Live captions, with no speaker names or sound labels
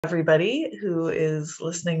everybody who is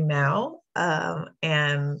listening now,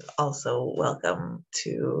 and also welcome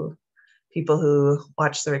to people who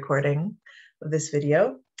watch the recording of this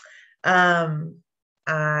video. I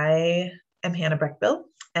am Hannah Breckbill,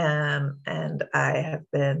 and I have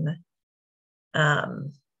been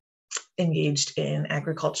engaged in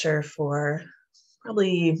agriculture for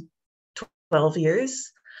probably 12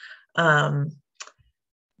 years. And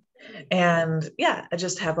yeah, I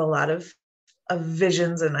just have a lot of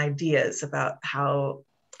visions and ideas about how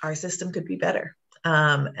our system could be better.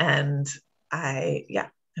 And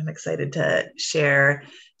I'm excited to share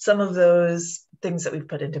some of those things that we've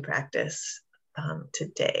put into practice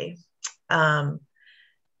today. And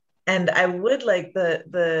I would like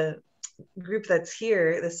the group that's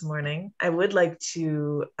here this morning, I would like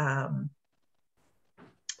to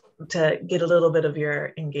get a little bit of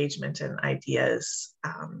your engagement and ideas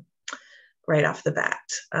right off the bat.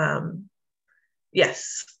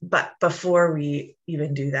 Yes, but before we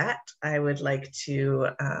even do that, I would like to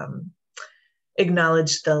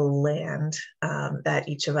acknowledge the land that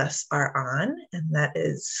each of us are on, and that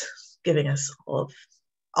is giving us all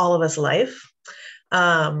of us life.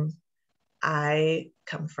 I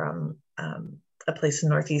come from a place in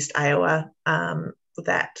Northeast Iowa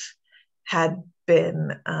that had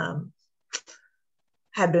been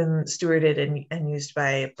stewarded and used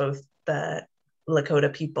by both the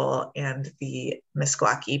Lakota people and the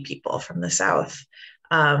Meskwaki people from the South.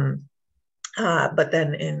 But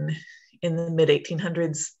then in the mid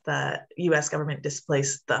 1800s, the US government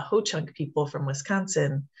displaced the Ho-Chunk people from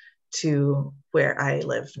Wisconsin to where I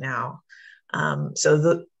live now.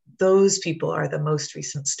 So those people are the most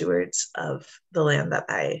recent stewards of the land that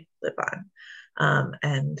I live on.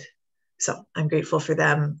 And so I'm grateful for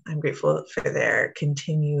them. I'm grateful for their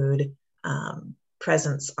continued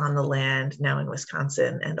presence on the land now in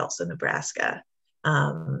Wisconsin and also Nebraska.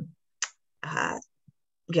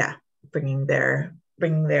 Bringing their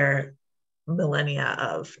millennia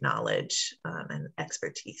of knowledge and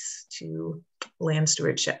expertise to land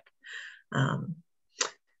stewardship. And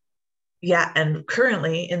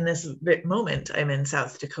currently in this moment, I'm in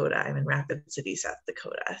South Dakota. I'm in Rapid City, South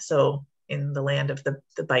Dakota. So in the land of the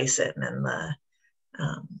bison and the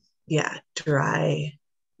dry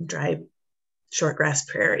shortgrass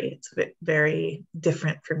prairie. It's very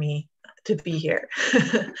different for me to be here.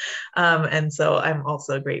 And so I'm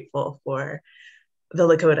also grateful for the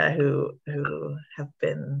Lakota who have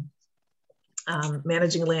been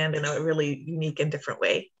managing land in a really unique and different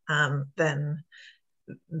way than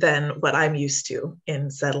what I'm used to in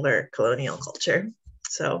settler colonial culture.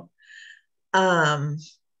 So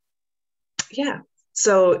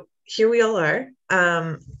so here we all are.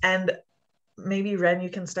 And maybe Ren, you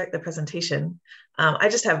can start the presentation. I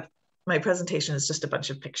just have, my presentation is just a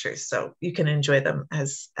bunch of pictures, so you can enjoy them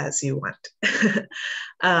as you want.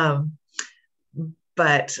 I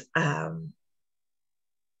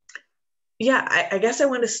guess I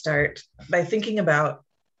want to start by thinking about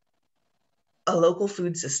a local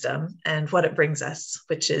food system and what it brings us,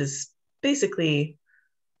 which is basically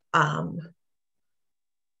our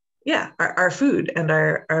food and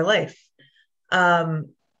our life. So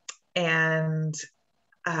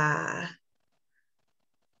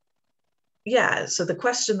the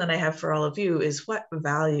question that I have for all of you is, what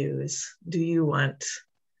values do you want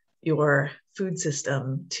your food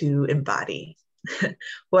system to embody?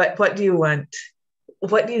 What do you want?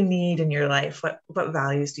 What do you need in your life? What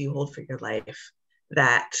values do you hold for your life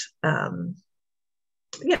that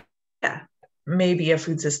maybe a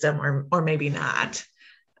food system or maybe not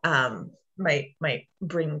might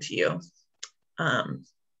bring to you?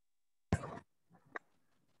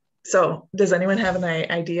 So does anyone have an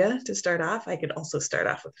idea to start off? I could also start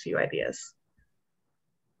off with a few ideas.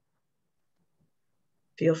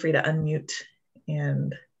 Feel free to unmute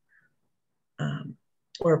and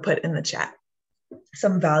or put in the chat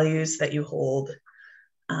some values that you hold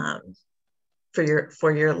for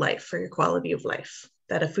your life, for your quality of life,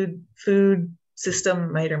 that a food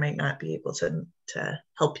system might or might not be able to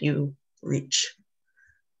help you reach.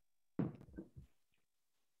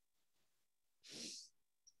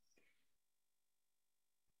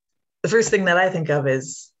 The first thing that I think of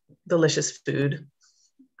is delicious food.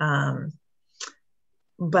 But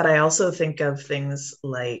I also think of things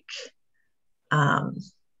like a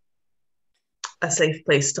safe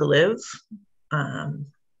place to live,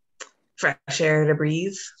 fresh air to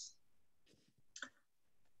breathe,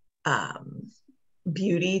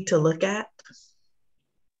 beauty to look at.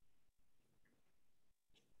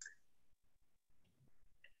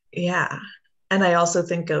 Yeah. And I also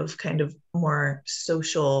think of kind of more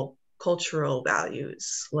social, cultural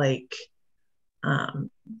values like um,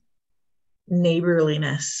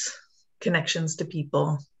 neighborliness, connections to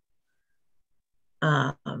people,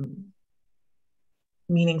 um,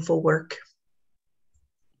 meaningful work,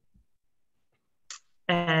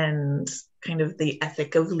 and kind of the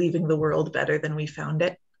ethic of leaving the world better than we found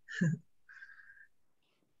it.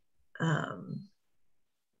 um,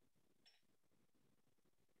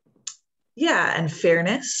 yeah, and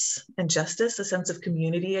fairness and justice, a sense of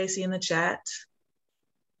community I see in the chat.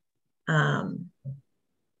 Um,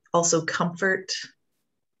 also comfort,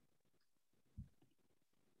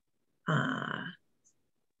 uh,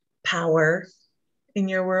 power in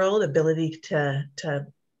your world, ability to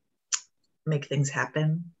make things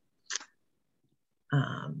happen.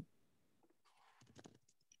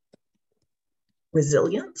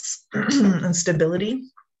 Resilience and stability.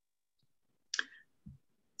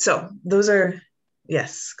 So those are,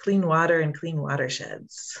 yes, clean water and clean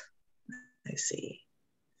watersheds. I see.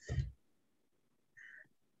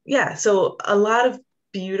 Yeah, so a lot of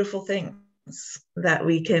beautiful things that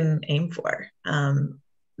we can aim for,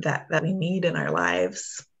 that we need in our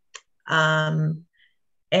lives, and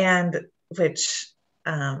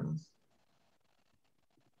um,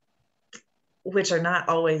 which are not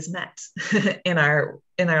always met in our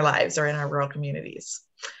lives or in our rural communities.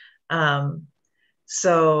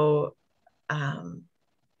 So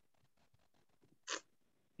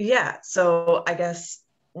yeah, so I guess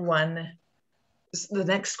the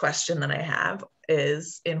next question that I have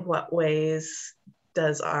is, in what ways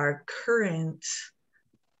does our current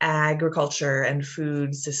agriculture and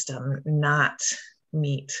food system not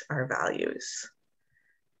meet our values?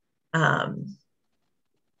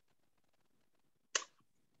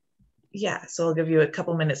 Yeah, so I'll give you a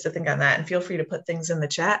couple minutes to think on that, and feel free to put things in the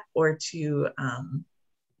chat or to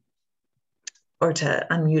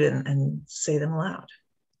unmute and say them aloud.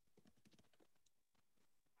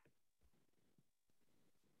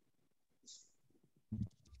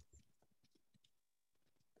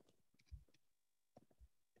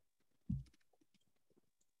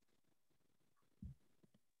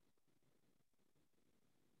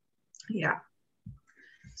 Yeah.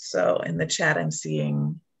 So in the chat, I'm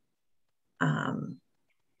seeing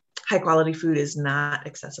high quality food is not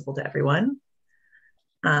accessible to everyone.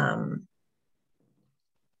 And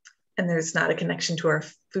there's not a connection to our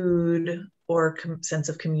food or sense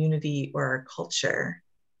of community or our culture.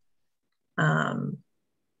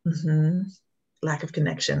 Lack of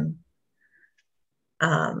connection.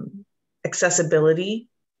 Accessibility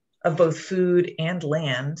of both food and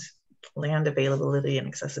land availability and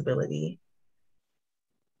accessibility.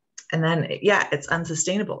 And then, yeah, it's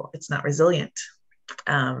unsustainable. It's not resilient.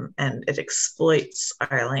 And it exploits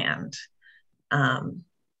our land.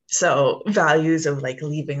 So values of like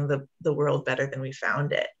leaving the world better than we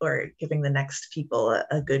found it, or giving the next people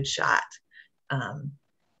a good shot,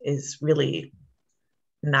 is really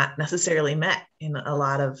not necessarily met in a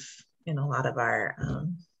lot of our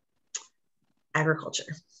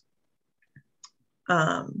agriculture.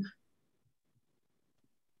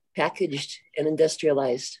 Packaged and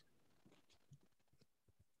industrialized.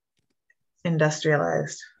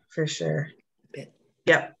 Industrialized, for sure. Bit.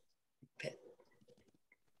 Yep. Bit.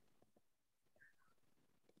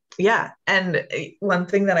 Yeah, and one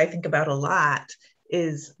thing that I think about a lot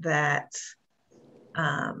is that,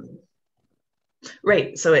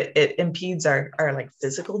 right, so it impedes our like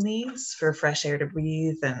physical needs for fresh air to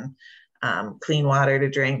breathe and clean water to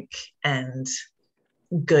drink and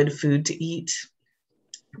good food to eat,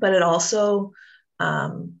 but it also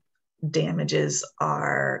damages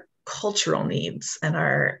our cultural needs and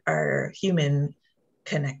our human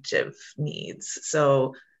connective needs.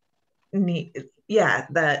 So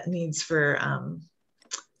that needs for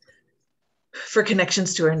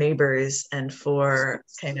connections to our neighbors and for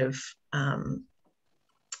kind of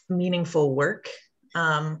meaningful work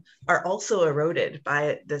are also eroded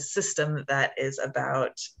by the system that is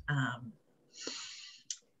about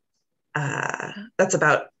that's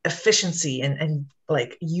about efficiency and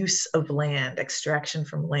like use of land, extraction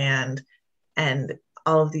from land, and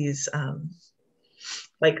all of these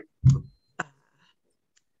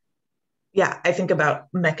I think about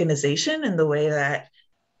mechanization and the way that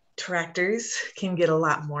tractors can get a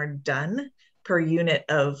lot more done per unit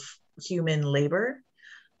of human labor.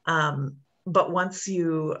 But once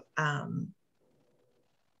you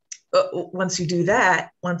do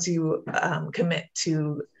that, once you commit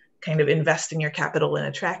to kind of investing your capital in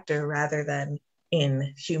a tractor rather than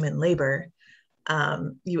in human labor,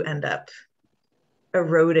 you end up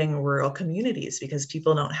eroding rural communities because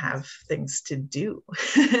people don't have things to do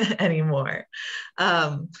anymore.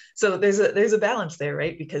 So there's a balance there,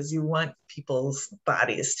 right? Because you want people's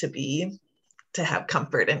bodies to be to have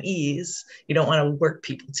comfort and ease. You don't want to work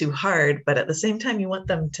people too hard, but at the same time, you want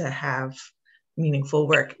them to have meaningful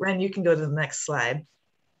work. Ren, you can go to the next slide.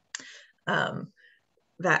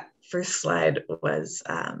 That first slide was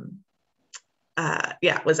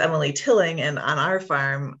was Emily tilling, and on our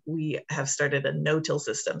farm we have started a no-till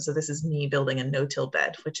system. So this is me building a no-till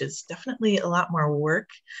bed, which is definitely a lot more work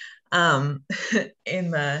to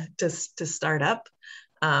start up,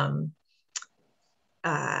 and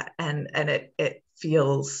it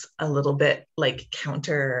feels a little bit like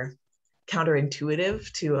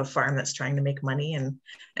counterintuitive to a farm that's trying to make money and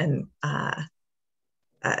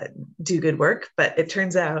do good work. But it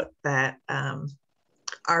turns out that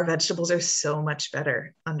our vegetables are so much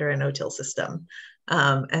better under a no-till system.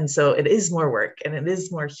 And so it is more work and it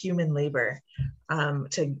is more human labor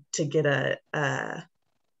to get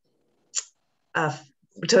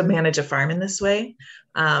to manage a farm in this way.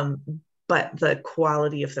 But the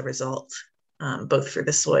quality of the result, both for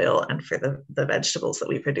the soil and for the vegetables that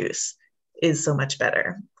we produce, is so much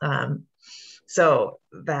better. So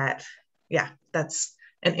that's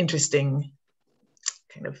an interesting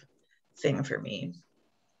kind of thing for me.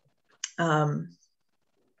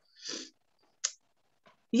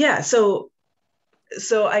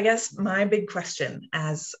 So I guess my big question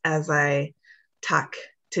as I talk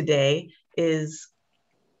today is,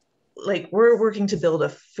 like, we're working to build a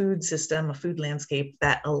food system, a food landscape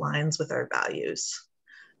that aligns with our values.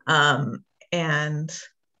 And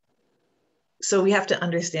so we have to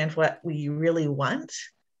understand what we really want,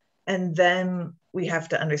 and then we have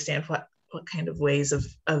to understand what kind of ways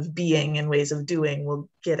of being and ways of doing will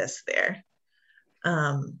get us there,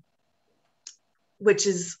 which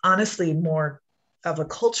is honestly more of a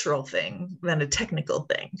cultural thing than a technical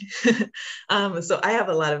thing. So I have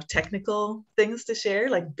a lot of technical things to share,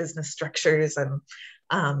 like business structures and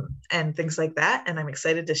things like that, and I'm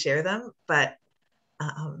excited to share them. But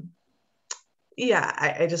I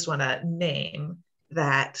just want to name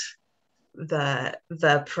that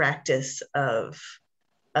the practice of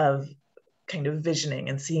kind of visioning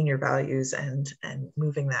and seeing your values and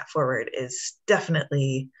moving that forward is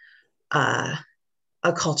definitely a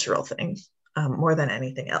cultural thing, more than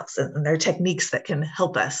anything else. And there are techniques that can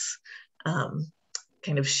help us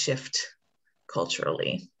kind of shift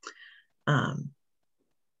culturally. Ren,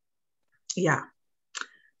 you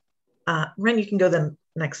can go to the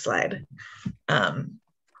next slide.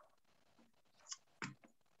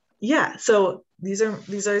 So these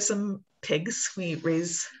are some pigs. We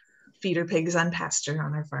raise feeder pigs on pasture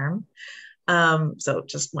on our farm. So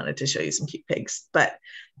just wanted to show you some cute pigs. But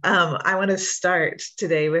I want to start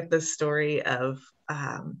today with the story of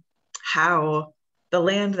how the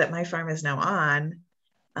land that my farm is now on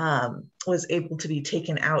was able to be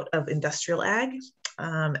taken out of industrial ag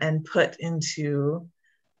and put into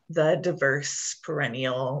the diverse,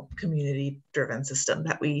 perennial, community-driven system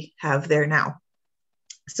that we have there now.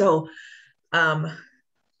 So the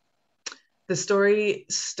story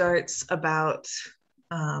starts about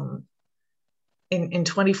in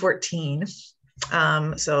 2014,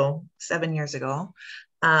 so 7 years ago,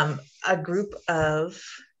 a group of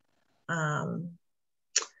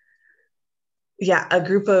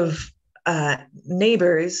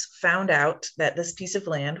neighbors found out that this piece of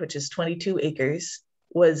land, which is 22 acres,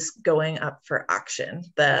 was going up for auction.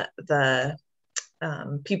 The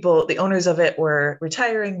people, the owners of it, were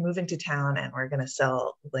retiring, moving to town, and were going to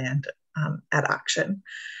sell land at auction.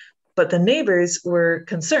 But the neighbors were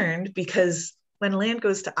concerned because when land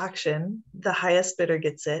goes to auction, the highest bidder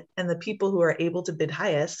gets it, and the people who are able to bid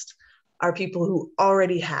highest are people who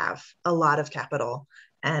already have a lot of capital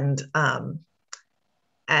and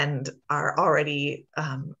are already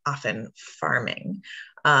often farming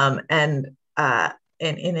and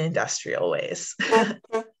in industrial ways.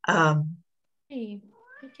 Hey,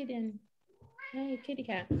 kitten. Hey, kitty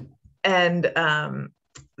cat. And the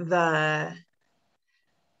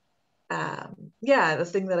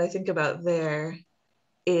thing that I think about there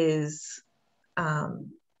is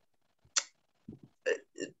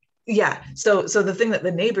so the thing that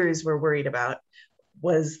the neighbors were worried about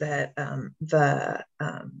was that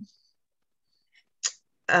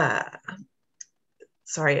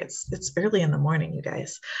sorry, it's early in the morning, you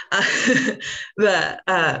guys.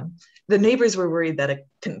 The neighbors were worried that a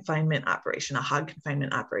confinement operation, a hog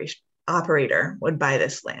confinement operator would buy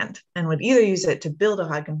this land and would either use it to build a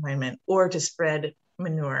hog confinement or to spread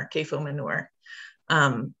manure, CAFO manure,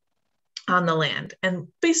 on the land, and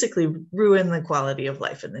basically ruin the quality of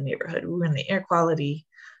life in the neighborhood, ruin the air quality,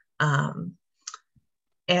 and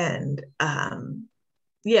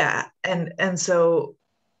so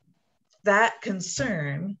that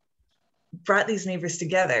concern brought these neighbors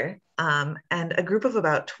together and a group of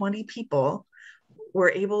about 20 people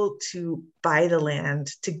were able to buy the land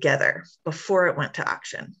together before it went to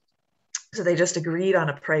auction. So they just agreed on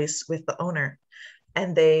a price with the owner,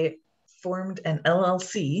 and they formed an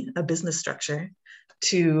LLC, a business structure,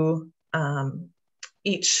 to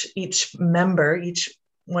each member, each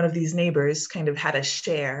one of these neighbors kind of had a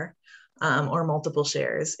share or multiple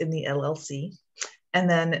shares in the LLC. And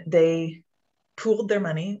then they pooled their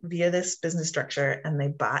money via this business structure, and they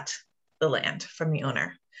bought the land from the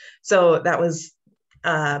owner. So that was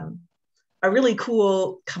a really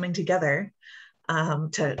cool coming together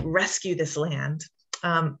to rescue this land.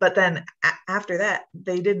 But then after that,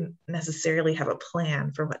 they didn't necessarily have a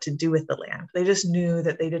plan for what to do with the land. They just knew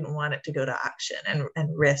that they didn't want it to go to auction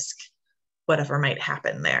and risk whatever might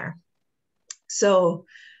happen there. So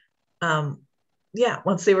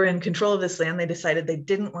once they were in control of this land, they decided they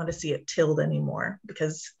didn't want to see it tilled anymore,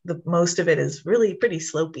 because most of it is really pretty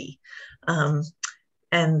slopey, and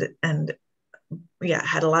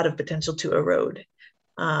had a lot of potential to erode.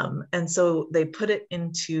 And so they put it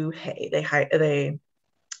into hay. They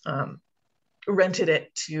rented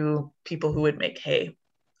it to people who would make hay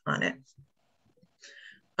on it.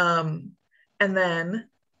 And then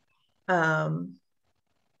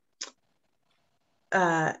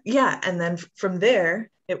from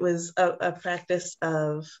there, it was a practice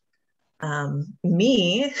of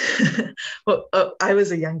me. Well, I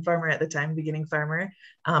was a young farmer at the time, beginning farmer,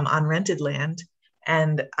 on rented land.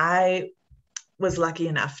 And I was lucky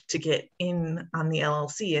enough to get in on the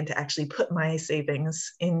LLC and to actually put my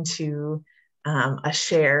savings into a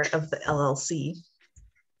share of the LLC.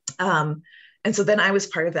 And so then I was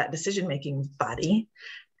part of that decision-making body.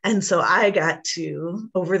 And so I got to,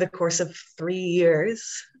 over the course of 3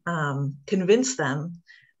 years, convince them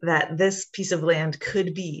that this piece of land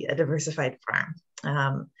could be a diversified farm.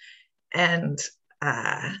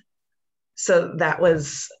 So that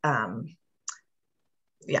was,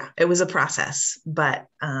 it was a process. But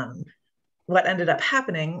what ended up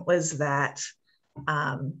happening was that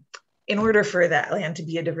in order for that land to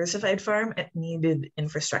be a diversified farm, it needed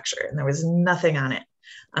infrastructure, and there was nothing on it.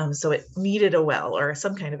 So it needed a well or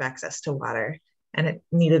some kind of access to water, and it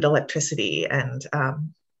needed electricity, and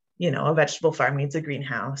a vegetable farm needs a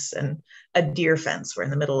greenhouse and a deer fence. We're in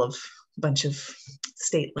the middle of a bunch of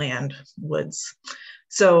state land, woods.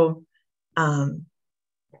 So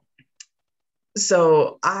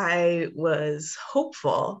I was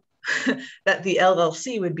hopeful that the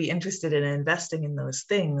LLC would be interested in investing in those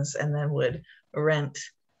things, and then would rent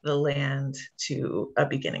the land to a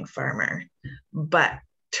beginning farmer. But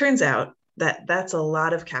turns out that that's a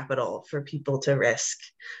lot of capital for people to risk.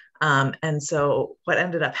 And so what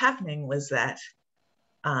ended up happening was that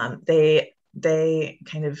they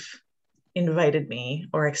kind of invited me,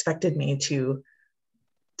 or expected me to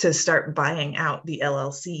start buying out the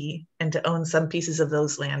LLC and to own some pieces of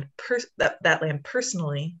those land, that land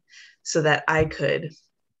personally, so that I could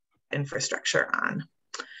infrastructure on.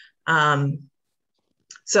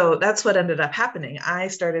 So that's what ended up happening. I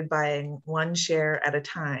started buying one share at a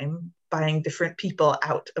time, buying different people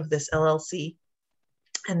out of this LLC.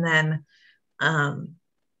 And then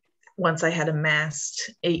once I had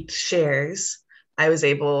amassed 8 shares, I was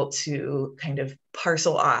able to kind of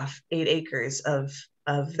parcel off 8 acres of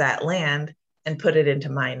that land and put it into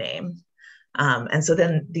my name. And so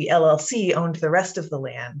then the LLC owned the rest of the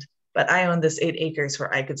land, but I owned this 8 acres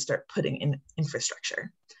where I could start putting in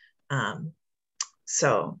infrastructure.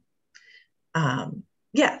 So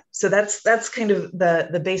that's kind of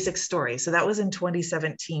the basic story. So that was in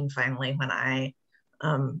 2017, finally,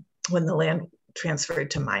 when the land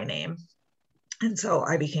transferred to my name. And so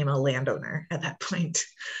I became a landowner at that point.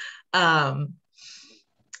 And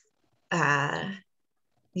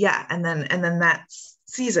then that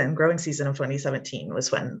growing season of 2017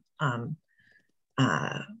 was when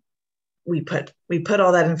we put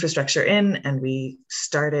all that infrastructure in, and we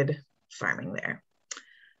started farming there.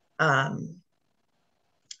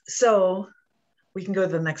 So we can go to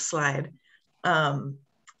the next slide.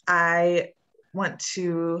 I want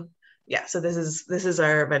to, so this is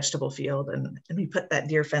our vegetable field, and we put that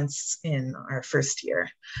deer fence in our first year.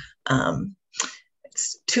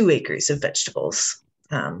 It's 2 acres of vegetables,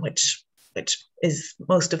 which is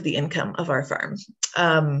most of the income of our farm.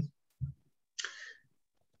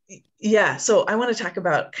 So I want to talk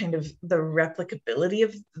about kind of the replicability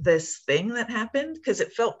of this thing that happened, because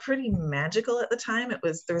it felt pretty magical at the time.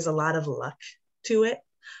 There was a lot of luck to it,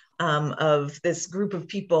 of this group of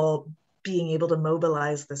people being able to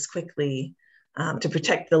mobilize this quickly to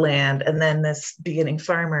protect the land, and then this beginning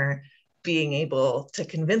farmer being able to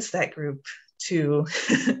convince that group to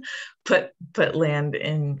put land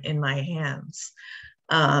in my hands.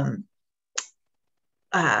 But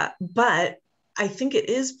I think it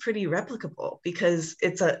is pretty replicable because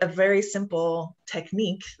it's a very simple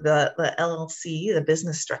technique, the LLC, the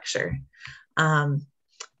business structure. And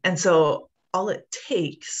so all it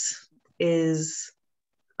takes is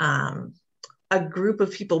a group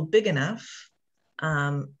of people big enough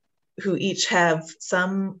who each have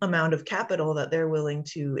some amount of capital that they're willing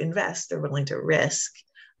to invest, they're willing to risk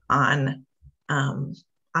on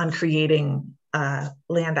creating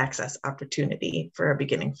land access opportunity for a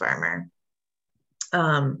beginning farmer.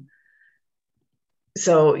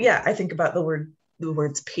 So yeah, I think about the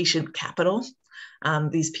words patient capital.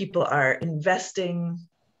 These people are investing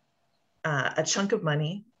a chunk of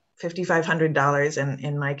money, $5,500, and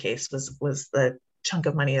in my case was the chunk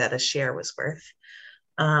of money that a share was worth.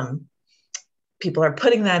 People are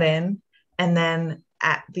putting that in, and then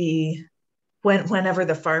whenever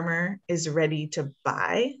the farmer is ready to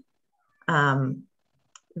buy,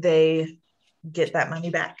 they get that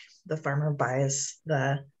money back. The farmer buys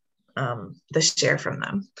the share from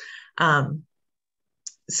them.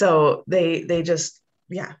 So they just,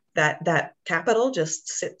 yeah, that capital just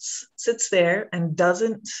sits there and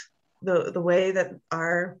doesn't, the way that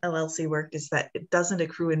our LLC worked is that it doesn't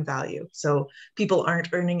accrue in value. So people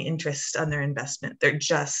aren't earning interest on their investment. They're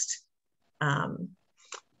just,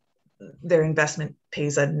 their investment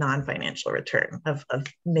pays a non-financial return of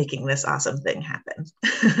making this awesome thing happen,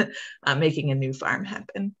 making a new farm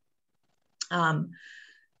happen.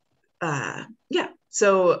 Yeah,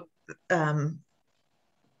 so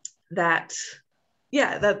that's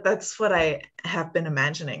what I have been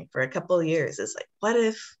imagining for a couple of years, is like, what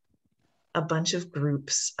if a bunch of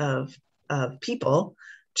groups of people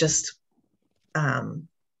just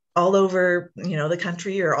all over, the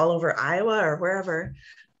country, or all over Iowa or wherever,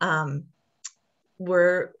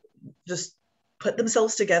 were just put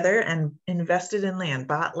themselves together and invested in land,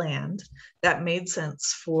 bought land that made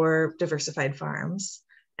sense for diversified farms,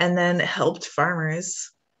 and then helped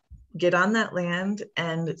farmers get on that land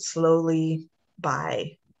and slowly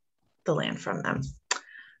buy the land from them.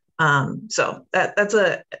 So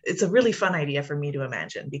it's a really fun idea for me to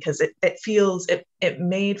imagine, because it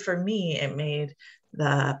made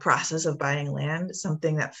the process of buying land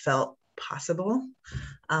something that felt possible,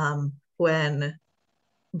 when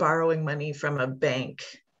borrowing money from a bank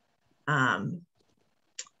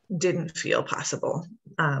didn't feel possible,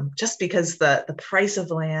 just because the price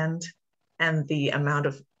of land and the amount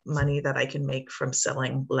of money that I can make from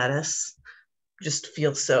selling lettuce just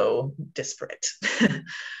feels so disparate.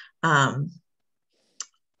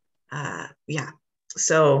 Yeah,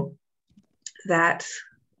 so that's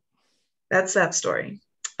that story.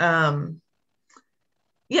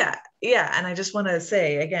 Yeah, and I just want to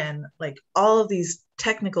say again, like, all of these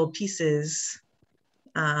technical pieces,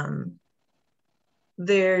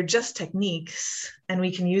 they're just techniques, and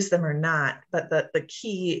we can use them or not, but the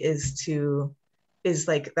key is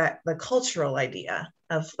like that, the cultural idea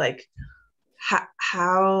of like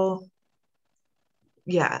how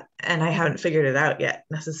yeah, and I haven't figured it out yet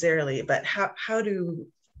necessarily, but how do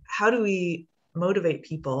we motivate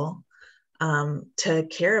people to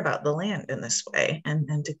care about the land in this way,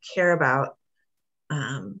 and to care about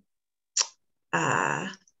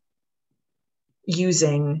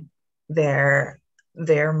using their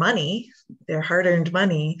money, their hard-earned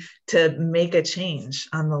money, to make a change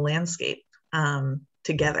on the landscape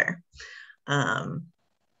together.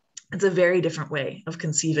 It's a very different way of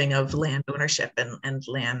conceiving of land ownership and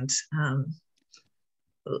land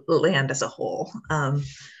as a whole.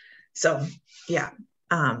 So yeah,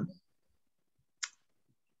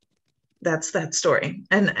 that's that story,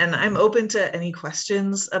 and I'm open to any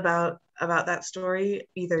questions about that story,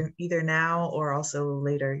 either now or also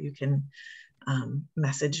later. You can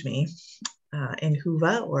message me in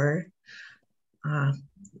Whova or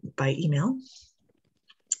by email.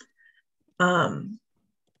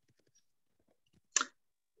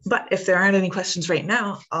 But if there aren't any questions right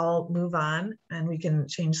now, I'll move on, and we can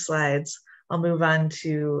change slides. I'll move on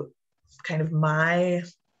to kind of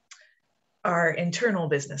our internal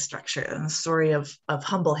business structure and the story of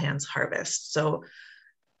Humble Hands Harvest. So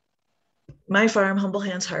my farm, Humble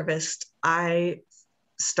Hands Harvest, I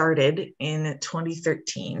started in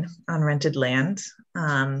 2013 on rented land.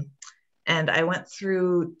 And I went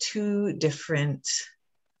through two different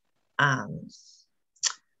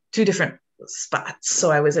spots. So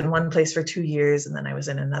I was in one place for 2 years, and then I was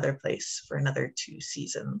in another place for another 2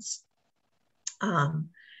 seasons.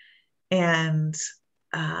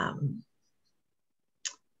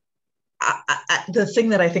 The thing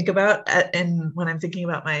that I think about, and when I'm thinking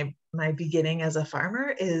about my beginning as a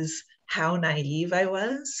farmer is how naive I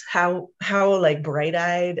was, how like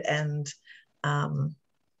bright-eyed and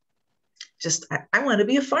just I want to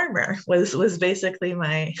be a farmer was basically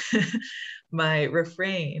my my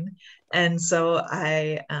refrain. And so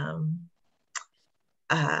I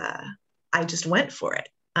just went for it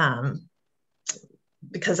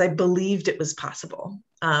because I believed it was possible.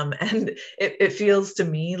 And it feels to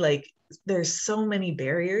me like there's so many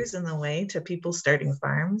barriers in the way to people starting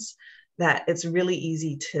farms that it's really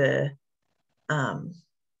easy to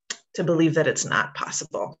believe that it's not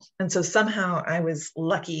possible. And so somehow I was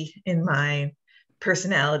lucky in my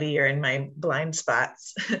personality or in my blind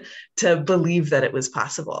spots to believe that it was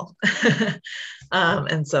possible.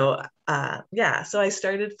 And so, so I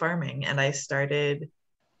started farming, and I started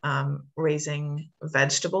raising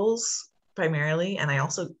vegetables primarily. And I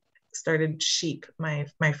also started sheep my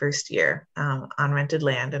first year on rented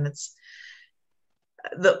land. And it's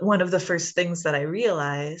one of the first things that I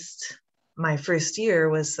realized my first year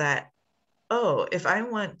was that, oh, if I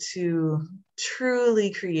want to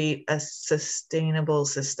truly create a sustainable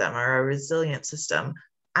system or a resilient system,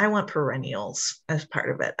 I want perennials as part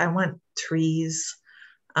of it. I want trees,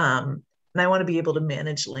 and I want to be able to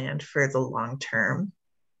manage land for the long term.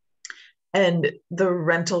 And the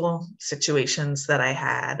rental situations that I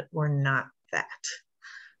had were not that.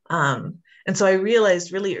 And so I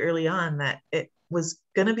realized really early on that it was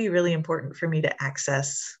going to be really important for me to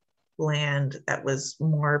access land that was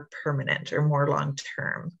more permanent or more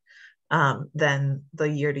long-term than the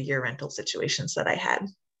year-to-year rental situations that I had.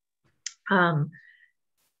 And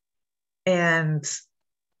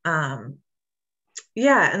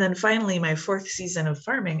then finally, my fourth season of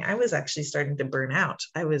farming, I was actually starting to burn out.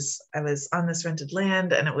 I was on this rented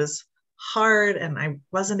land, and it was hard, and I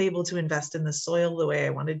wasn't able to invest in the soil the way I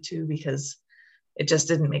wanted to because it just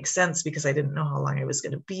didn't make sense, because I didn't know how long I was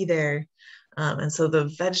going to be there. And so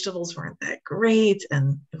the vegetables weren't that great,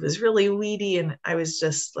 and it was really weedy, and I was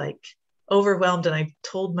just like overwhelmed. And I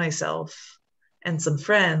told myself and some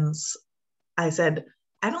friends, I said,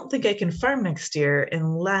 I don't think I can farm next year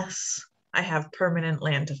unless I have permanent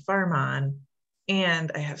land to farm on,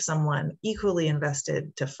 and I have someone equally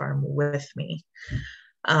invested to farm with me.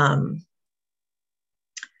 I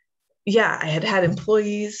had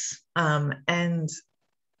employees, and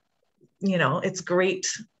it's great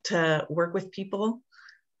to work with people,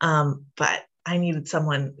 but I needed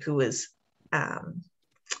someone who was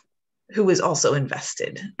also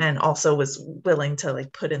invested and also was willing to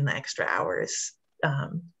like put in the extra hours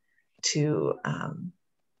to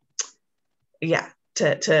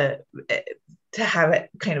have it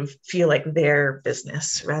kind of feel like their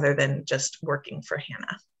business rather than just working for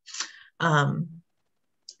Hannah.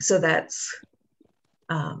 So that's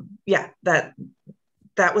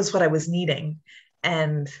that was what I was needing.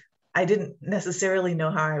 And I didn't necessarily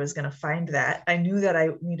know how I was going to find that. I knew that I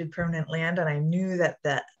needed permanent land, and I knew that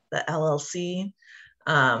the LLC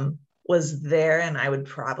was there, and I would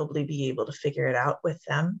probably be able to figure it out with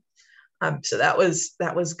them. So that was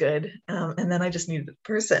good. And then I just needed a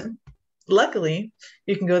person. Luckily,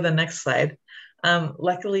 you can go to the next slide.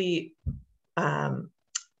 Luckily,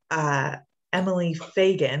 Emily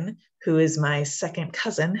Fagan, who is my second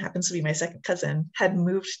cousin, happens to be my second cousin, had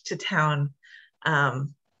moved to town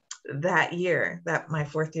that year, that my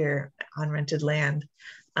fourth year on rented land,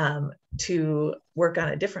 to work on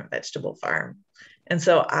a different vegetable farm. And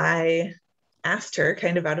so I asked her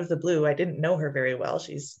kind of out of the blue. I didn't know her very well.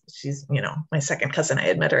 She's my second cousin. I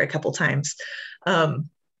had met her a couple times. I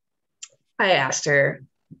asked her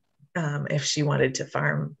if she wanted to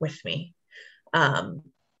farm with me. And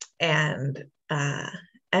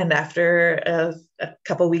after a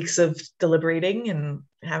couple weeks of deliberating and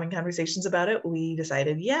having conversations about it, we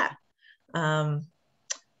decided,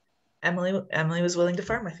 Emily was willing to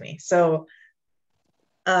farm with me. So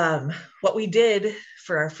what we did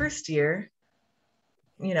for our first year,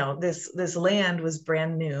 this land was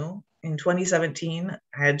brand new. In 2017,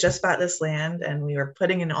 I had just bought this land, and we were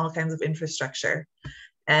putting in all kinds of infrastructure.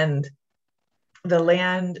 And the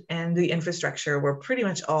land and the infrastructure were pretty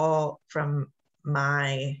much all from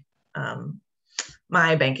my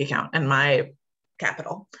bank account and my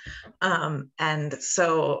capital. And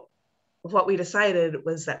so what we decided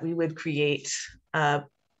was that we would create a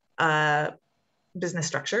business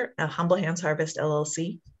structure, a Humble Hands Harvest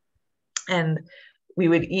LLC. And we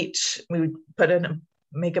would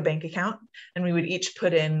make a bank account, and we would each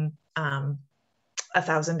put in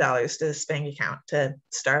 $1,000 to this bank account to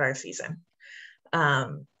start our season.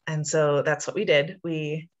 And so that's what we did.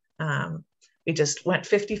 We just went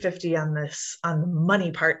 50-50 on the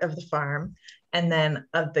money part of the farm. And then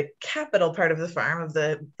of the capital part of the farm, of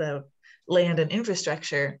the land and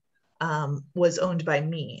infrastructure, was owned by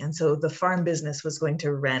me. And so the farm business was going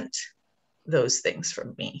to rent those things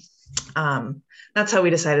from me. That's how we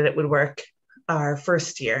decided it would work our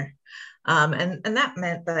first year. And that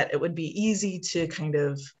meant that it would be easy to kind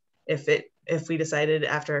of, if we decided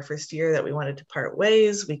after our first year that we wanted to part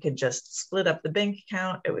ways, we could just split up the bank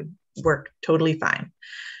account. It would work totally fine.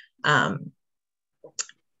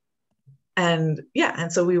 And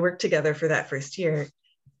so we worked together for that first year,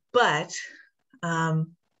 but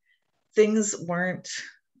things weren't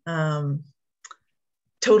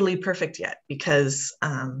totally perfect yet, because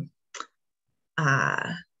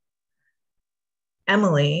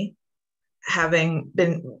Emily,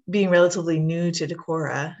 being relatively new to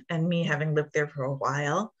Decorah, and me having lived there for a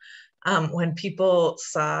while, when people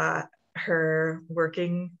saw her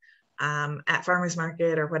working at farmers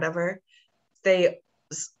market or whatever, they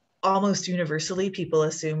almost universally, people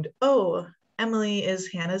assumed, oh, Emily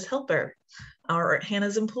is Hannah's helper or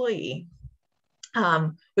Hannah's employee,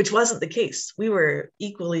 which wasn't the case. We were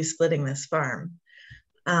equally splitting this farm.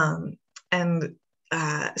 So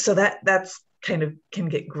that's kind of can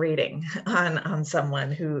get grating on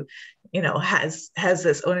someone who, has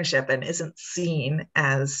this ownership and isn't seen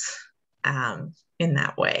as in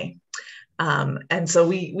that way. And so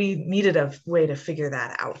we needed a way to figure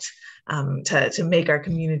that out, to make our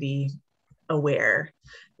community aware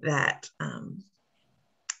that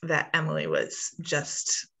that Emily was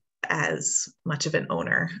just as much of an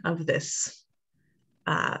owner of this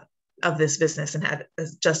business and had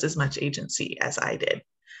just as much agency as I did.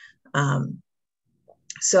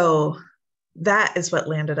 So that is what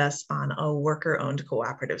landed us on a worker-owned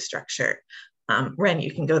cooperative structure. Ren,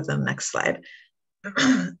 you can go to the next slide.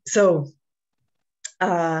 So,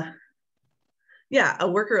 a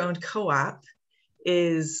worker-owned co-op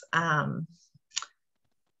is,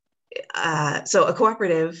 so a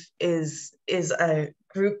cooperative is a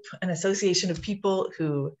group, an association of people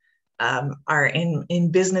who are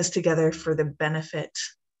in business together for the benefit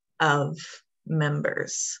of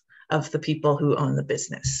members, of the people who own the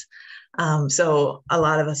business. So a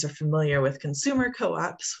lot of us are familiar with consumer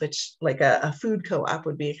co-ops, which like a food co-op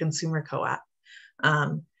would be a consumer co-op.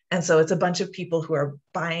 And so it's a bunch of people who are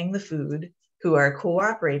buying the food, who are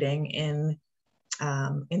cooperating in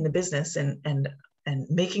the business and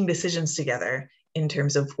making decisions together in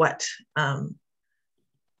terms of what, in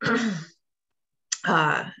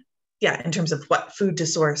terms of what food to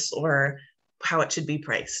source or how it should be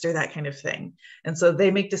priced or that kind of thing. And so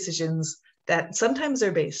they make decisions that sometimes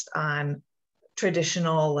are based on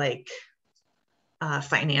traditional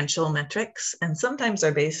financial metrics, and sometimes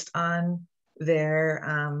are based on their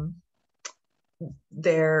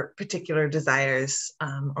particular desires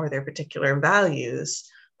or their particular values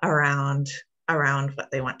around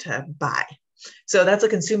what they want to buy. So that's a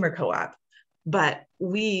consumer co-op, but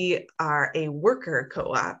we are a worker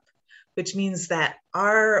co-op, which means that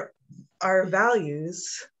our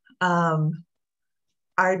values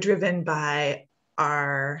are driven by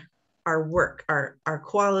our work, our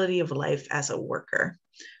quality of life as a worker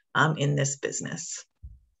in this business.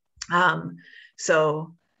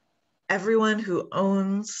 So everyone who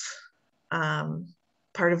owns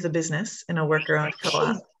part of the business in a worker-owned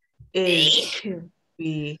co-op is going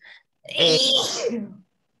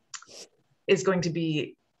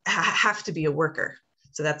to have to be a worker.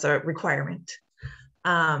 So that's a requirement.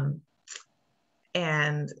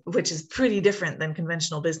 And which is pretty different than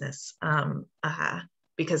conventional business,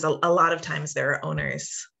 because a lot of times there are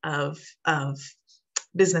owners of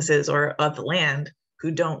businesses or of the land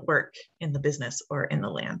who don't work in the business or in the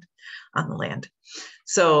land, on the land.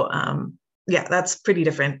 So that's pretty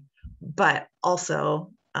different. But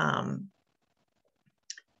also,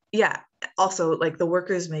 also like the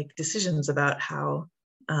workers make decisions about how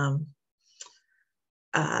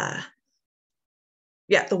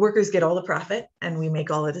the workers get all the profit and we make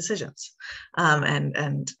all the decisions,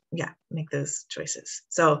 and make those choices.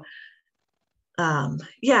 So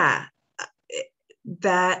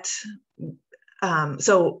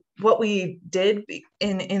so what we did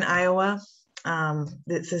in Iowa,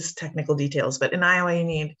 this is technical details, but in Iowa you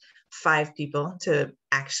need 5 people to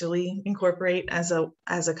actually incorporate as a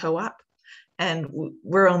co-op, and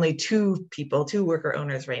we're only 2 worker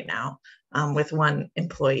owners right now, with 1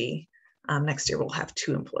 employee. Next year we'll have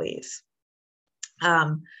 2 employees.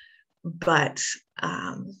 So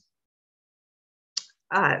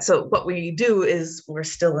what we do is we're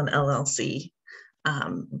still an LLC,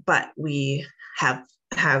 but we have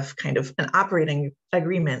kind of an operating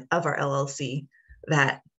agreement of our LLC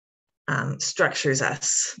that structures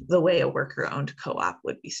us the way a worker-owned co-op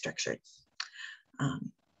would be structured.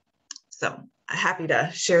 So I'm happy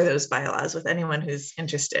to share those bylaws with anyone who's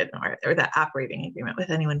interested, or that operating agreement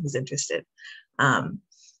with anyone who's interested.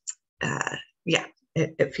 Yeah,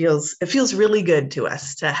 it feels really good to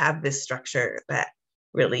us to have this structure that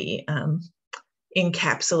really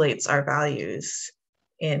encapsulates our values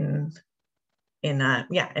in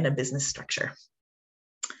a business structure.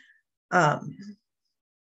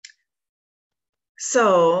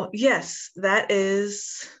 So yes,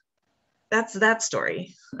 that's that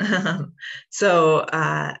story. So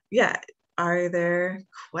yeah, are there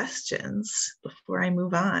questions before I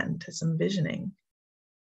move on to some visioning?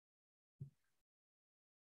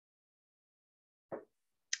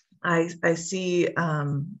 I see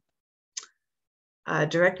a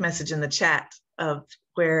direct message in the chat of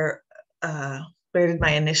where did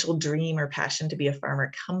my initial dream or passion to be a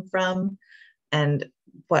farmer come from, and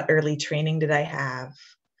what early training did I have?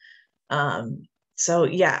 So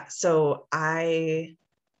yeah, so I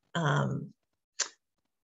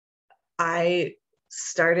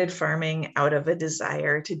started farming out of a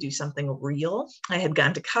desire to do something real. I had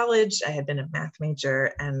gone to college, I had been a math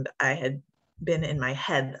major, and I had been in my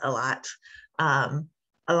head a lot of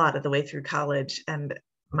the way through college. And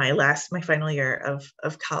my final year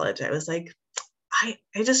of college, I was like, I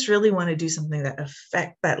just really want to do something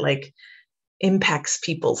that like impacts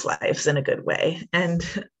people's lives in a good way. And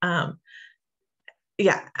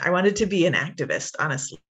yeah, I wanted to be an activist,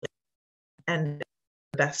 honestly. And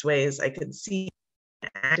the best ways I could see an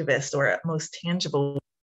activist, or most tangible,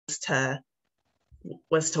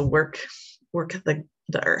 was to work the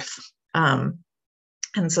earth. And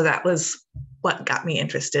so that was what got me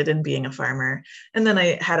interested in being a farmer. And then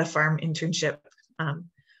I had a farm internship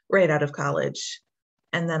right out of college.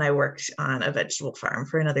 And then I worked on a vegetable farm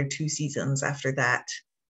for another 2 seasons after that,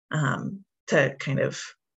 to kind of,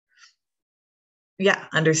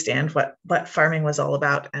 understand what farming was all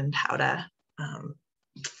about and how to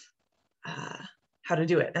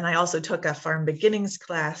do it. And I also took a farm beginnings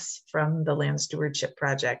class from the Land Stewardship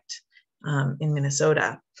Project in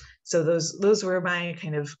Minnesota. So those were my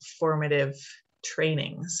kind of formative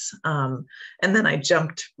trainings. And then I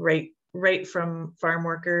jumped right from farm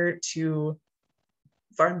worker to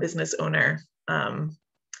farm business owner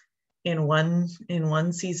in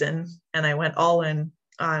one season, and I went all in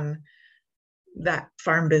on that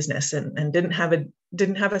farm business and didn't have a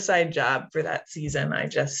side job for that season. I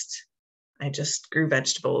just grew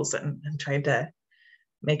vegetables and tried to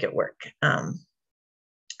make it work.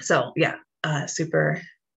 So yeah, super.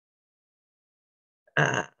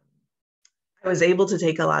 I was able to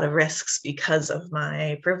take a lot of risks because of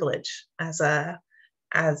my privilege as a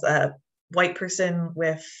white person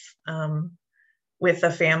with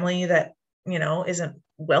a family that isn't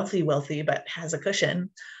wealthy, but has a cushion.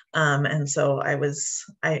 And so I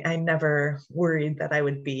never worried that I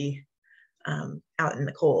would be out in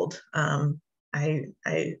the cold. I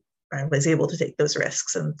was able to take those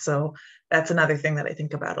risks. And so that's another thing that I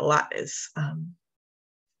think about a lot is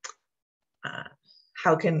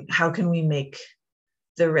how can we make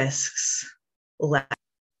the risks less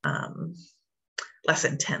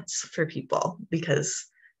intense for people, because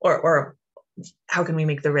or how can we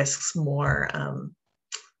make the risks more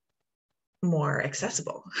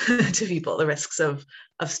accessible to people, the risks of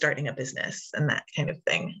starting a business and that kind of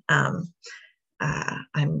thing. I'm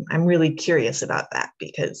really curious about that,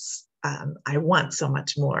 because I want so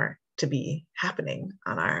much more to be happening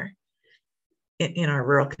in our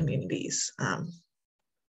rural communities.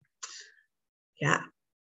 Yeah.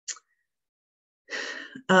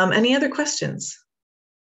 Any other questions?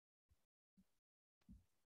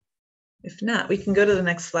 If not, we can go to the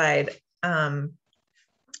next slide.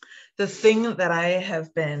 The thing that I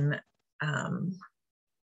have been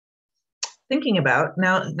thinking about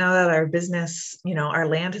now that our business, our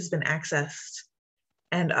land has been accessed,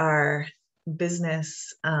 and our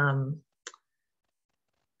business and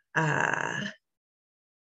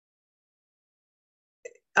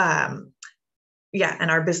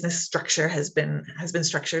our business structure has been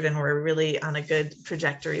structured, and we're really on a good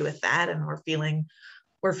trajectory with that, and we're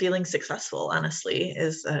feeling successful. Honestly,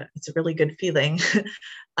 it's a really good feeling.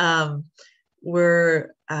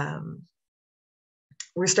 We're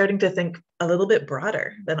starting to think a little bit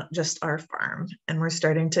broader than just our farm, and we're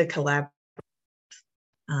starting to collaborate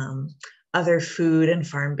with other food and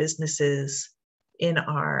farm businesses in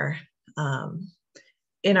our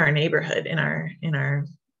neighborhood, in our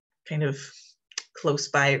kind of close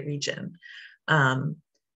by region,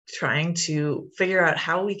 trying to figure out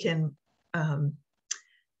how we can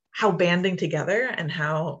how banding together and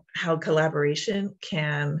how collaboration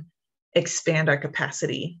can expand our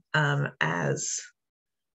capacity as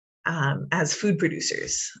as food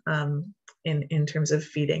producers in terms of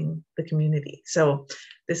feeding the community. So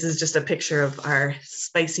this is just a picture of our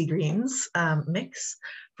spicy greens mix,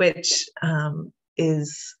 which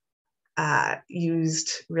is used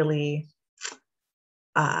really,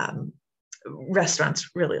 restaurants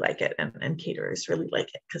really like it, and caterers really like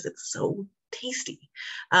it because it's so tasty.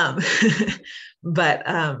 But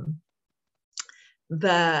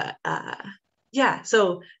yeah,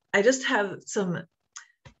 so I just have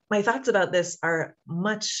my thoughts about this are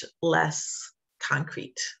much less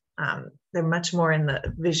concrete. They're much more in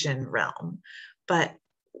the vision realm, but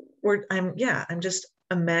I'm just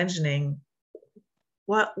imagining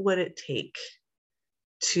what would it take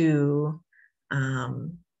to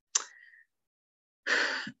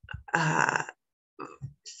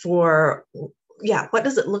what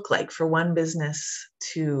does it look like for one business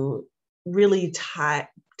to really tie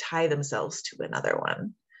themselves to another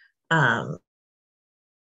one?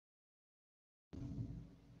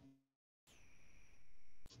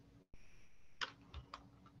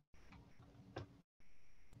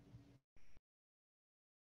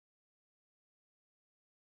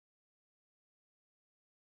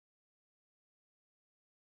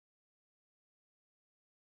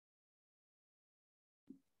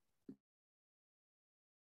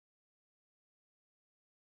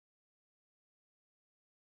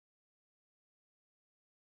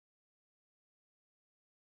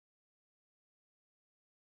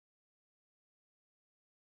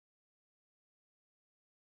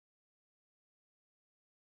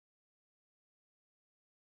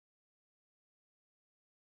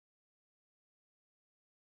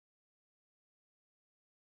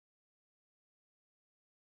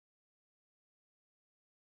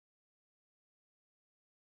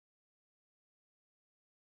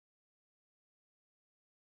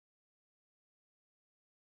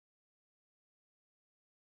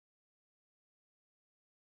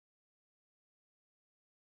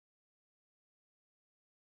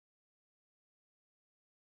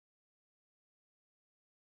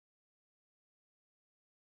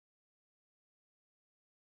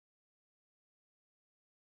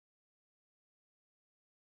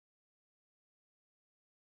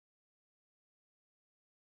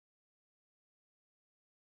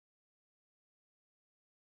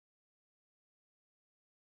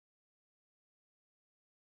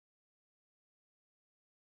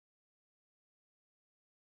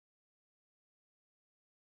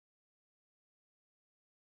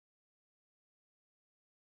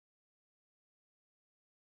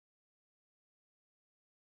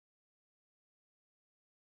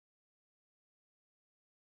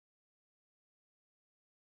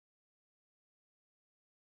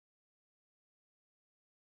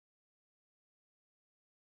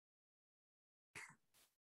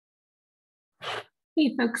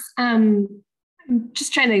 Hey folks, I'm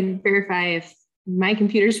just trying to verify if my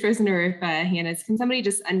computer's frozen or if Hannah's. Can somebody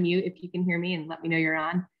just unmute if you can hear me and let me know you're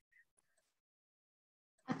on?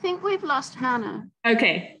 I think we've lost Hannah.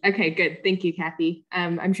 Okay, good. Thank you, Kathy.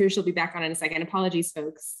 I'm sure she'll be back on in a second. Apologies,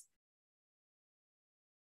 folks.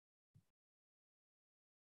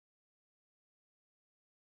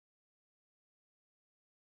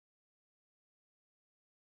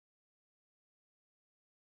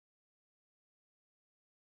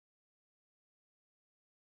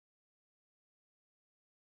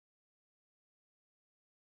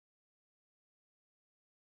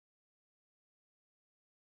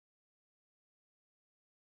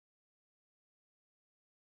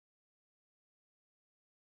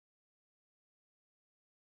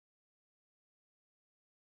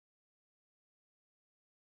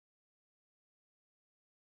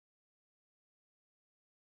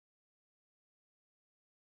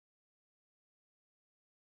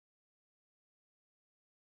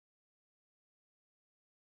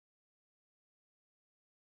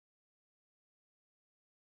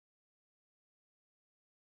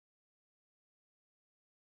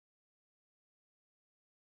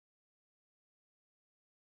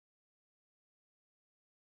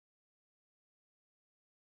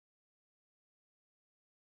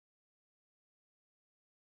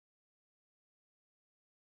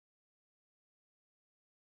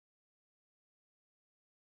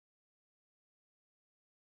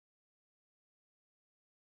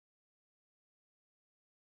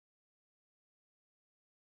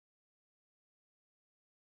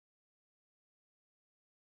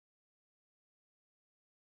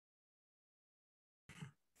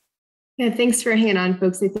 Yeah, thanks for hanging on,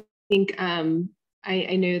 folks. I think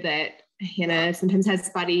I know that Hannah sometimes has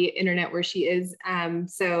spotty internet where she is.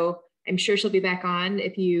 So I'm sure she'll be back on.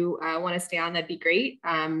 If you want to stay on, that'd be great.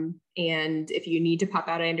 And if you need to pop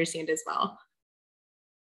out, I understand as well.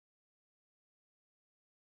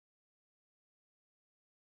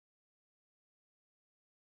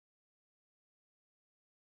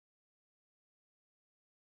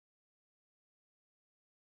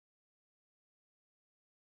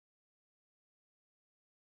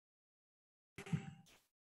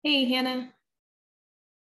 Hey, Hannah.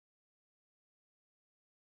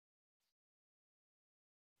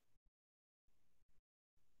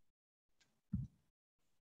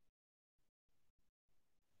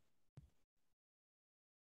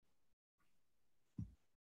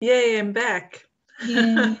 Yay, I'm back.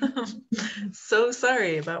 Yay. So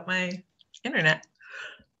sorry about my internet.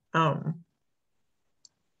 Do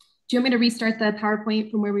you want me to restart the PowerPoint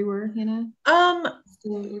from where we were, Hannah?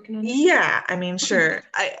 Still working on it? Yeah, I mean, sure.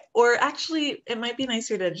 Or actually, it might be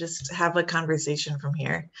nicer to just have a conversation from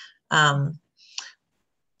here.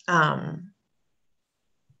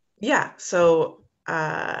 Yeah, so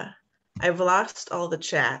I've lost all the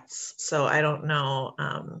chats, so I don't know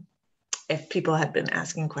if people had been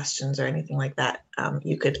asking questions or anything like that.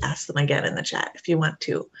 You could ask them again in the chat if you want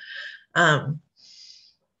to.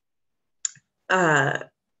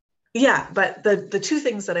 Yeah, but the two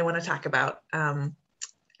things that I want to talk about of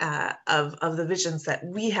the visions that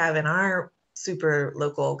we have in our super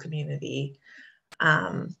local community,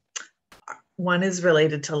 one is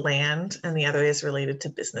related to land and the other is related to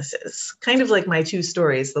businesses. Kind of like my two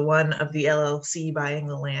stories, the one of the LLC buying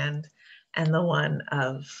the land and the one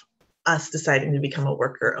of us deciding to become a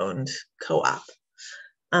worker-owned co-op.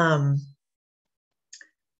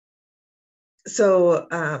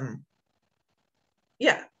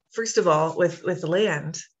 Yeah, first of all, with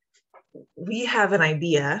land, we have an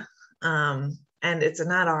idea, and it's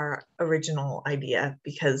not our original idea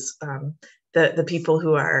because the people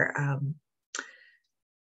who are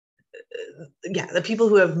the people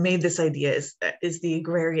who have made this idea is the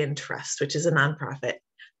Agrarian Trust, which is a nonprofit.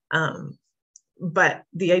 But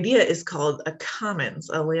the idea is called a commons,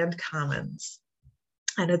 a land commons,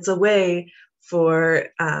 and it's a way for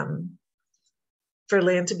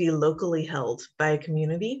land to be locally held by a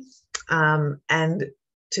community and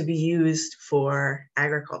to be used for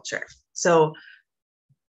agriculture. So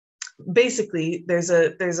basically, there's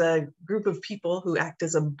a group of people who act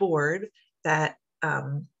as a board that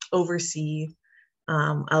oversee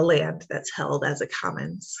a land that's held as a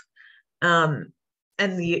commons. And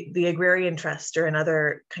the Agrarian Trust, or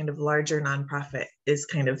another kind of larger nonprofit, is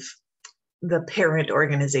kind of the parent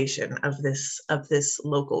organization of this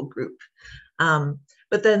local group.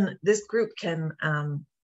 But then this group can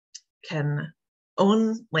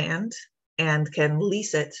own land and can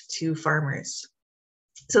lease it to farmers.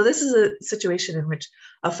 So this is a situation in which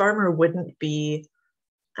a farmer wouldn't be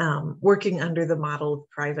working under the model of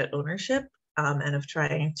private ownership and of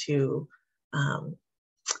trying to kind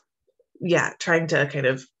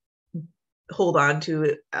of hold on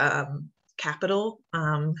to capital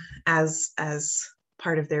as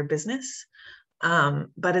part of their business,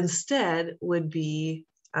 but instead would be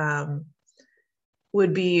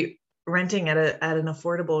renting at an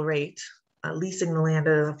affordable rate, leasing the land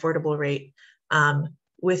at an affordable rate,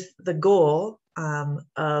 with the goal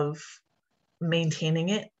of maintaining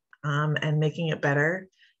it and making it better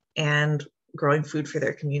and growing food for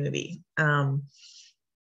their community.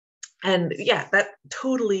 And yeah, that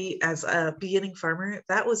totally, as a beginning farmer,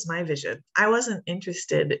 that was my vision. I wasn't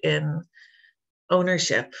interested in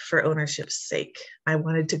ownership for ownership's sake. I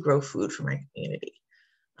wanted to grow food for my community.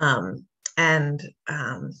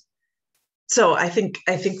 So I think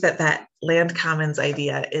that land commons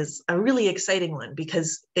idea is a really exciting one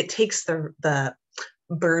because it takes the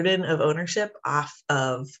burden of ownership off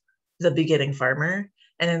of the beginning farmer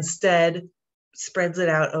and instead spreads it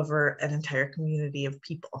out over an entire community of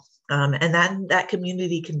people. And that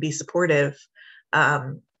community can be supportive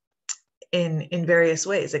in various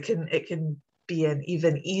ways. It can be an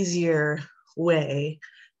even easier way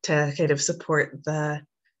to kind of support the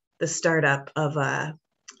startup of a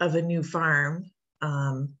new farm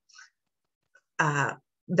than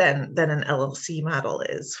an LLC model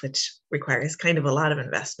is, which requires kind of a lot of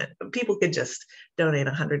investment. But people could just donate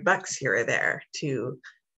 $100 here or there to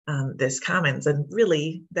this commons, and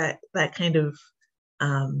really that kind of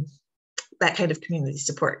community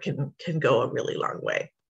support can go a really long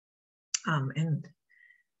way.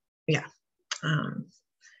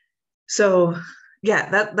 So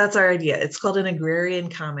yeah, that's our idea. It's called an agrarian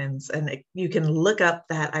commons, and you can look up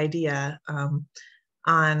that idea online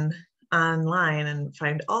and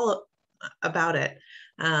find all about it.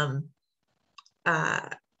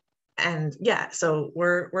 and yeah, so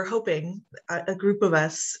we're hoping a group of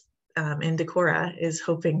us in Decorah is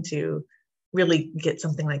hoping to really get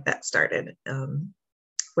something like that started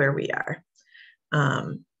where we are.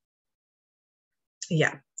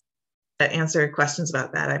 Yeah, that answer questions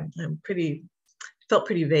about that. I'm felt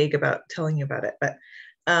pretty vague about telling you about it, but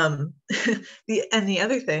the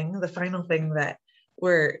other thing, the final thing that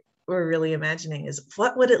we're really imagining is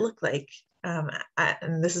what would it look like?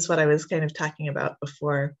 And this is what I was kind of talking about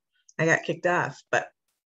before I got kicked off, but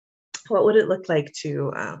what would it look like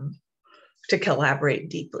to collaborate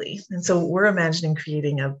deeply? And so we're imagining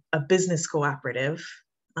creating a business cooperative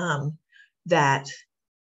that,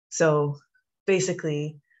 so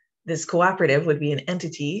basically this cooperative would be an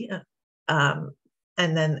entity,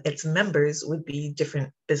 and then its members would be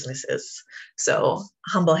different businesses. So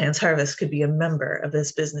Humble Hands Harvest could be a member of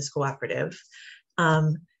this business cooperative.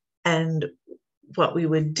 And what we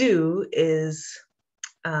would do is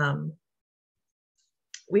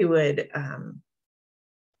we would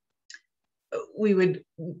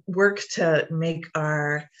work to make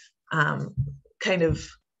our kind of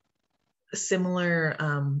similar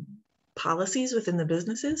policies within the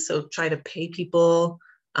businesses. So try to pay people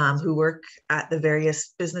who work at the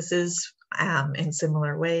various businesses in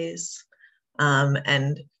similar ways,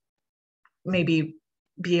 and maybe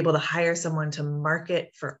be able to hire someone to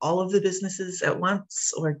market for all of the businesses at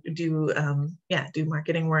once, or do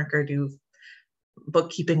marketing work, or do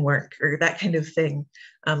bookkeeping work, or that kind of thing.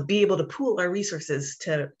 Be able to pool our resources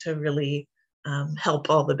to really help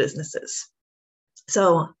all the businesses.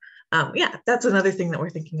 So yeah, that's another thing that we're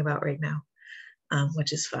thinking about right now,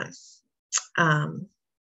 which is fun.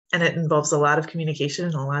 And it involves a lot of communication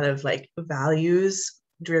and a lot of like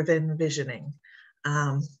values-driven visioning,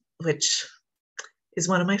 which is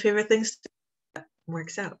one of my favorite things that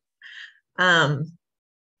works out.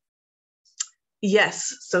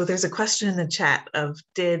 Yes, so there's a question in the chat of,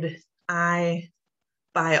 did I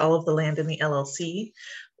buy all of the land in the LLC?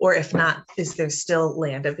 Or if not, is there still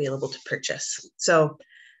land available to purchase? So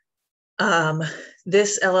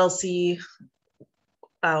this LLC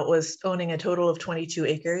was owning a total of 22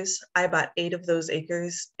 acres. I bought 8 of those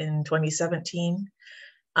acres in 2017.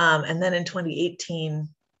 And then in 2018,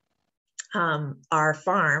 our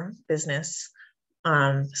farm business,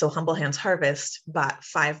 so Humble Hands Harvest, bought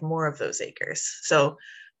 5 more of those acres. So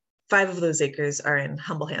 5 of those acres are in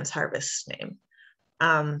Humble Hands Harvest's name.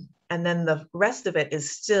 And then the rest of it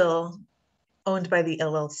is still owned by the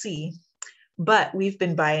LLC, but we've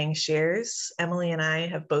been buying shares. Emily and I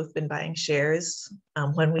have both been buying shares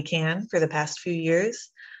when we can for the past few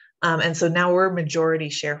years. And so now we're majority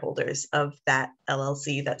shareholders of that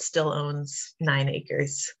LLC that still owns 9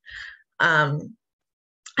 acres. And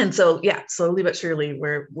so, yeah, slowly but surely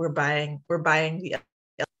we're buying the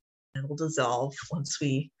LLC, and will dissolve once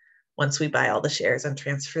we buy all the shares and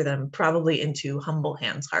transfer them probably into Humble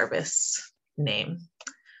Hands Harvest's name.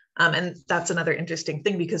 And that's another interesting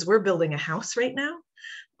thing, because we're building a house right now,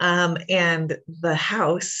 and the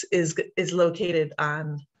house is located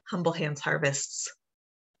on Humble Hands Harvest's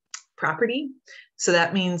property. So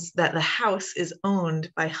that means that the house is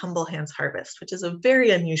owned by Humble Hands Harvest, which is a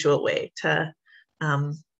very unusual way to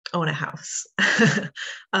own a house.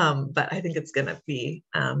 But I think it's going to be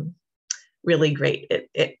really great.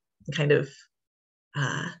 It kind of,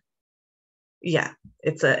 yeah,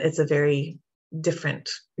 it's a very different,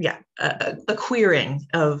 yeah, a queering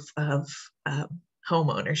of home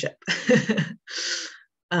ownership.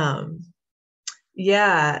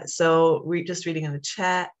 Yeah, so we're just reading in the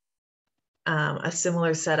chat, a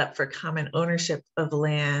similar setup for common ownership of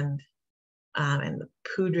land and the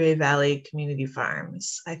Poudre Valley Community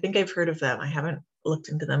Farms. I think I've heard of them. I haven't looked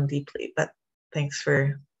into them deeply, but thanks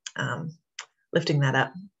for lifting that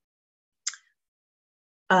up.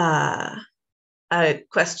 A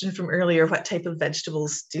question from earlier, what type of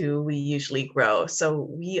vegetables do we usually grow? So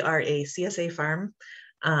we are a CSA farm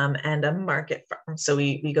and a market farm. So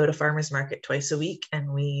we go to farmers market twice a week,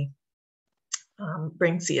 and we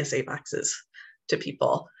bring CSA boxes to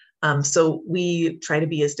people. So we try to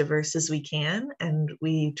be as diverse as we can, and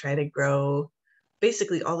we try to grow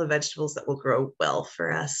basically all the vegetables that will grow well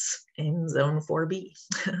for us in zone 4B.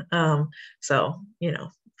 So, you know,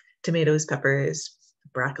 tomatoes, peppers,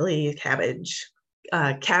 broccoli, cabbage.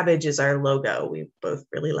 Cabbage is our logo. We both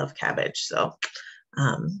really love cabbage. So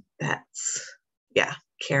that's, yeah,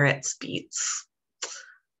 carrots, beets,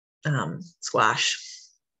 squash.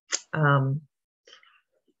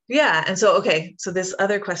 Yeah, and so, okay, so this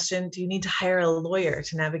other question, do you need to hire a lawyer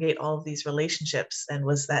to navigate all of these relationships, and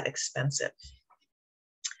was that expensive?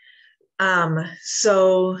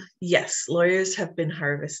 So yes, lawyers have been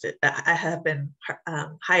hired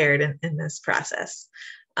in this process,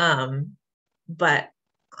 but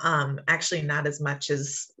actually not as much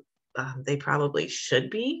as they probably should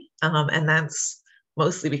be, and that's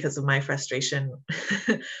mostly because of my frustration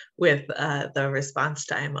with the response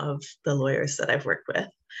time of the lawyers that I've worked with.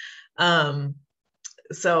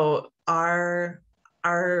 So our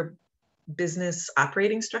business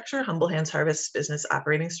operating structure, Humble Hands Harvest business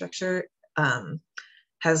operating structure,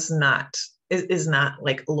 is not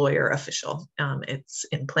like lawyer official. It's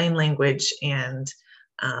in plain language, and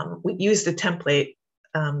we used a template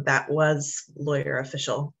that was lawyer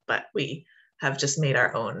official, but we have just made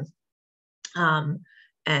our own.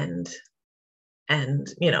 And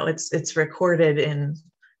it's recorded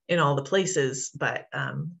in all the places, but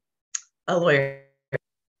a lawyer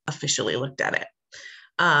officially looked at it.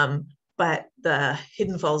 But the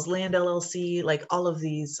Hidden Falls Land LLC, like all of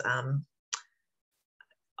these,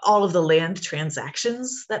 all of the land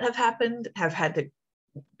transactions that have happened have had to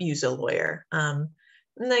use a lawyer. And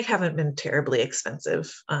they haven't been terribly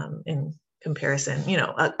expensive in comparison,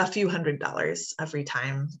 a few $100s every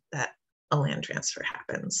time that a land transfer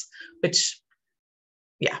happens, which,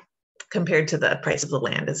 yeah, compared to the price of the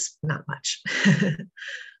land is not much.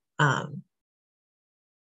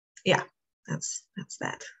 Yeah, that's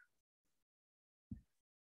that.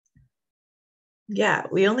 Yeah,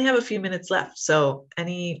 we only have a few minutes left, so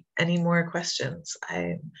any more questions,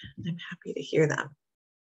 I'm happy to hear them.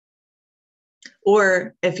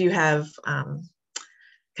 Or if you have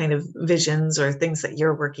kind of visions or things that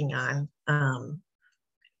you're working on,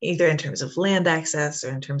 either in terms of land access or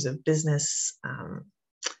in terms of business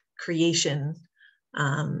creation,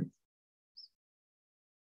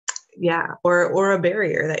 yeah, or a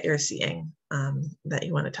barrier that you're seeing that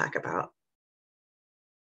you want to talk about.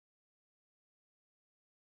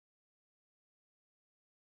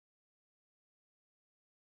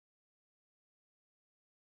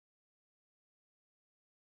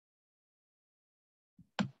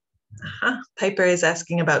 Piper is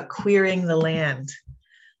asking about queering the land.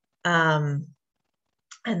 And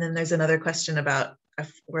then there's another question about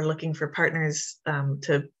if we're looking for partners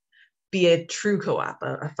to be a true co-op,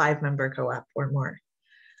 a 5-member co-op or more.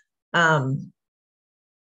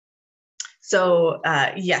 So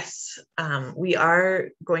yes, we are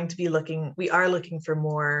looking for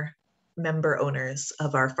more member owners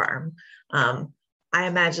of our farm. I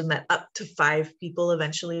imagine that up to 5 people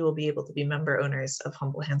eventually will be able to be member owners of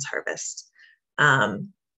Humble Hands Harvest. And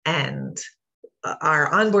our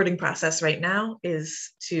onboarding process right now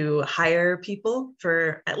is to hire people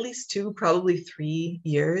for at least 2, probably 3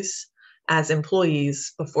 years as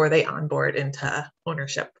employees before they onboard into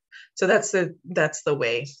ownership. So that's the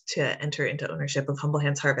way to enter into ownership of Humble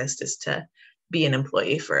Hands Harvest, is to be an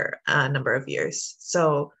employee for a number of years.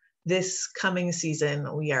 So this coming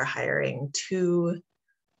season, we are hiring 2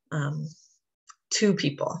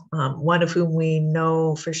 people, one of whom we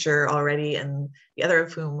know for sure already, and the other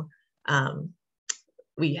of whom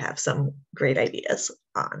we have some great ideas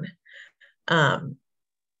on.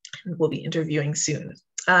 We'll be interviewing soon.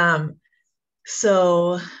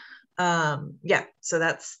 So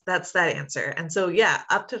that's that answer. And so, yeah,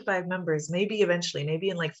 up to 5 members, maybe eventually, maybe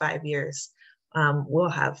in like 5 years, we'll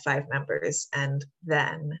have 5 members, and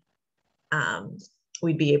then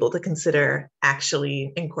we'd be able to consider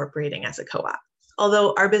actually incorporating as a co-op.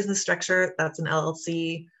 Although our business structure, that's an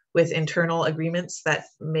LLC with internal agreements that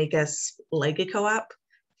make us like a co-op,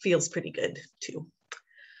 feels pretty good too.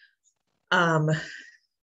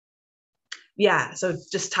 Yeah, so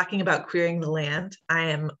just talking about queering the land, I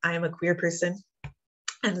am a queer person,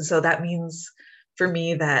 and so that means for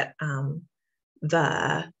me that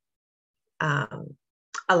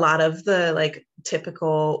a lot of the like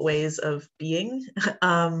typical ways of being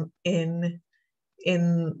in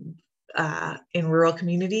rural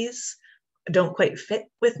communities don't quite fit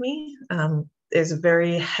with me. There's a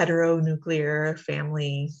very heteronuclear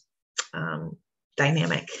family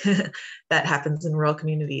dynamic that happens in rural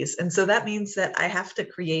communities, and so that means that I have to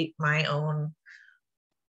create my own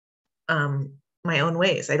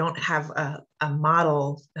ways. I don't have a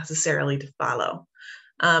model necessarily to follow,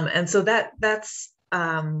 and so that's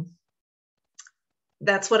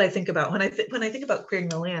what I think about when I think about queering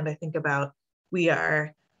the land. I think about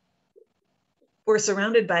we're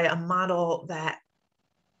surrounded by a model that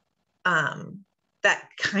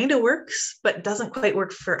kind of works, but doesn't quite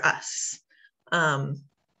work for us.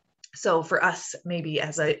 So for us, maybe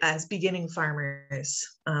as beginning farmers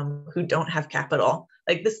who don't have capital,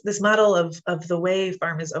 like this model of the way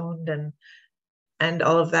farm is owned and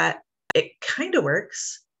all of that, it kind of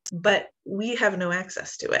works, but we have no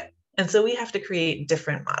access to it. And so we have to create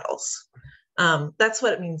different models. That's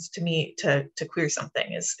what it means to me to queer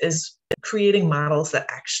something, is creating models that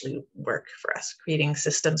actually work for us, creating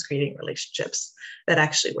systems, creating relationships that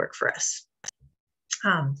actually work for us.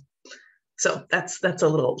 So that's a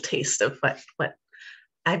little taste of what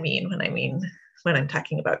I mean when I'm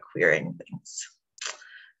talking about queering things.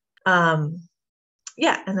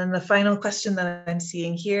 Yeah, and then the final question that I'm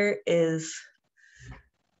seeing here is,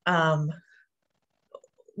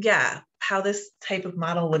 yeah, how this type of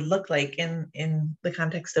model would look like in the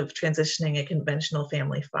context of transitioning a conventional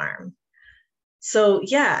family farm. So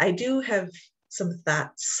yeah, I do have some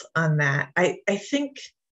thoughts on that. I think,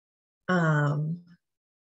 I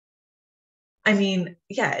mean,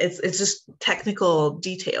 yeah, it's just technical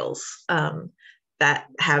details that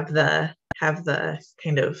have the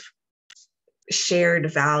kind of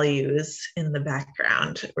shared values in the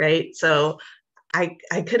background, right? So I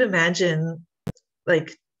could imagine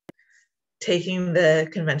like taking the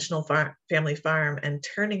conventional family farm and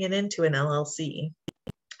turning it into an LLC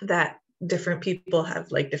that different people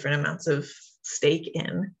have like different amounts of stake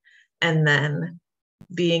in, and then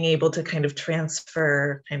being able to kind of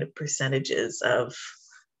transfer kind of percentages of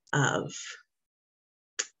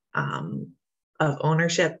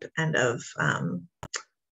ownership and of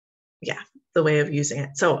yeah, the way of using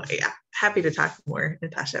it. So yeah, happy to talk more,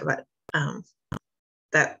 Natasha, but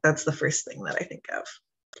that's the first thing that I think of.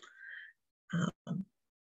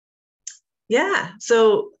 Yeah,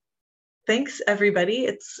 so thanks everybody.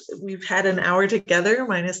 We've had an hour together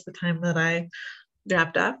minus the time that I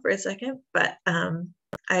dropped off for a second, but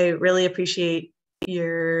I really appreciate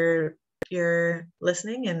your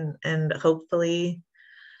listening, and hopefully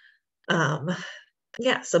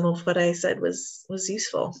yeah, some of what I said was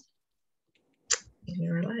useful in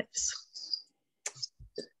your lives.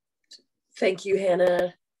 Thank you,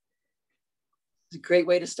 Hannah. It's a great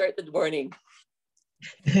way to start the morning.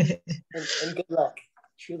 and good luck.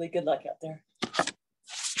 Truly good luck out there.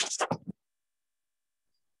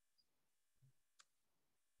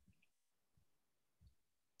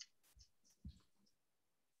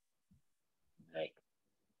 All right.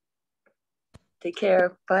 Take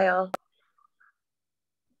care. Bye, all.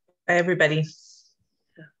 Bye, everybody.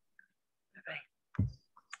 Bye-bye.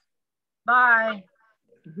 Bye.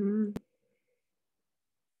 Mm-hmm.